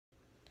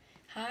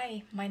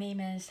Hi, my name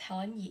is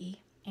Helen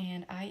Yee,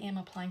 and I am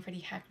applying for the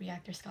Hack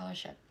Reactor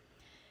Scholarship.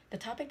 The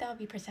topic that I'll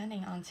be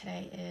presenting on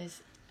today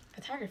is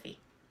photography.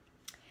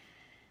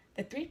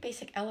 The three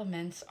basic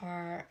elements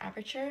are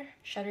aperture,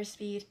 shutter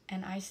speed,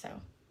 and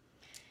ISO.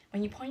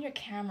 When you point your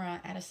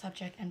camera at a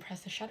subject and press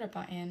the shutter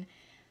button,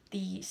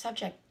 the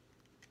subject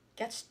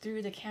gets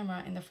through the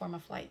camera in the form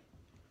of light,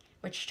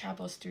 which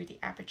travels through the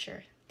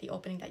aperture, the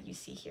opening that you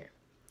see here.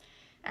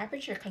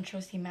 Aperture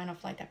controls the amount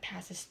of light that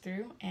passes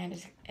through and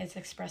is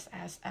expressed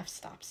as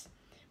f-stops.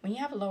 When you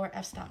have a lower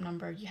f-stop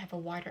number, you have a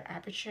wider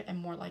aperture and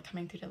more light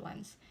coming through the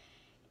lens.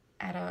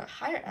 At a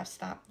higher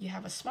f-stop, you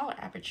have a smaller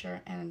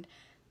aperture and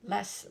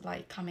less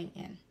light coming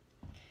in.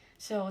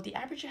 So the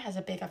aperture has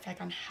a big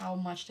effect on how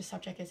much the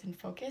subject is in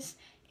focus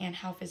and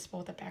how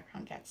visible the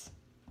background gets.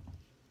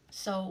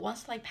 So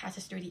once light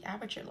passes through the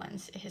aperture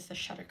lens, it hits the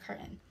shutter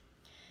curtain.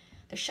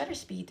 The shutter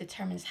speed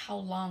determines how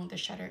long the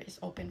shutter is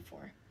open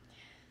for.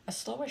 A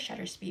slower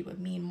shutter speed would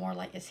mean more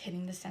light is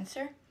hitting the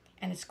sensor,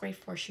 and it's great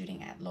for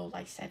shooting at low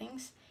light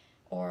settings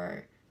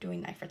or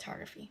doing night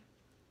photography.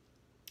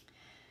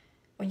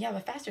 When you have a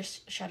faster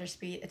shutter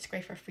speed, it's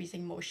great for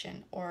freezing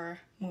motion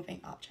or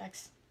moving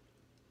objects.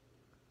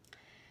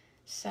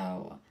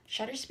 So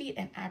shutter speed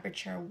and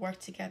aperture work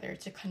together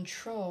to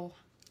control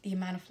the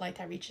amount of light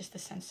that reaches the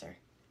sensor.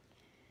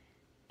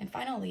 And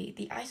finally,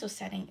 the ISO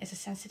setting is a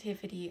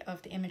sensitivity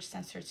of the image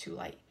sensor to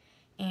light,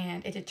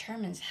 and it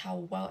determines how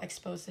well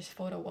exposed this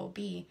photo will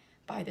be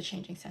by the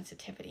changing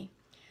sensitivity.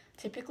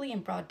 Typically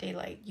in broad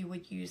daylight, you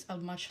would use a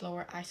much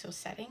lower ISO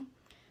setting,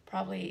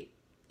 probably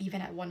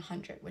even at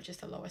 100, which is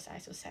the lowest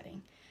ISO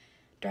setting.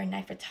 During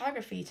night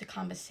photography, to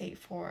compensate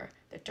for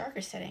the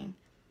darker setting,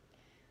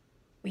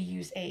 we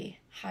use a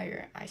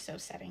higher ISO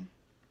setting.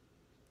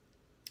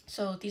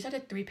 So these are the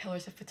three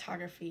pillars of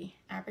photography: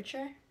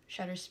 aperture,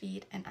 shutter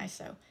speed, and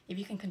ISO. If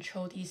you can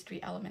control these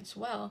three elements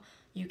well,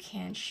 you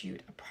can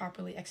shoot a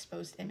properly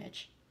exposed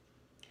image.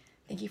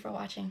 Thank you for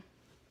watching.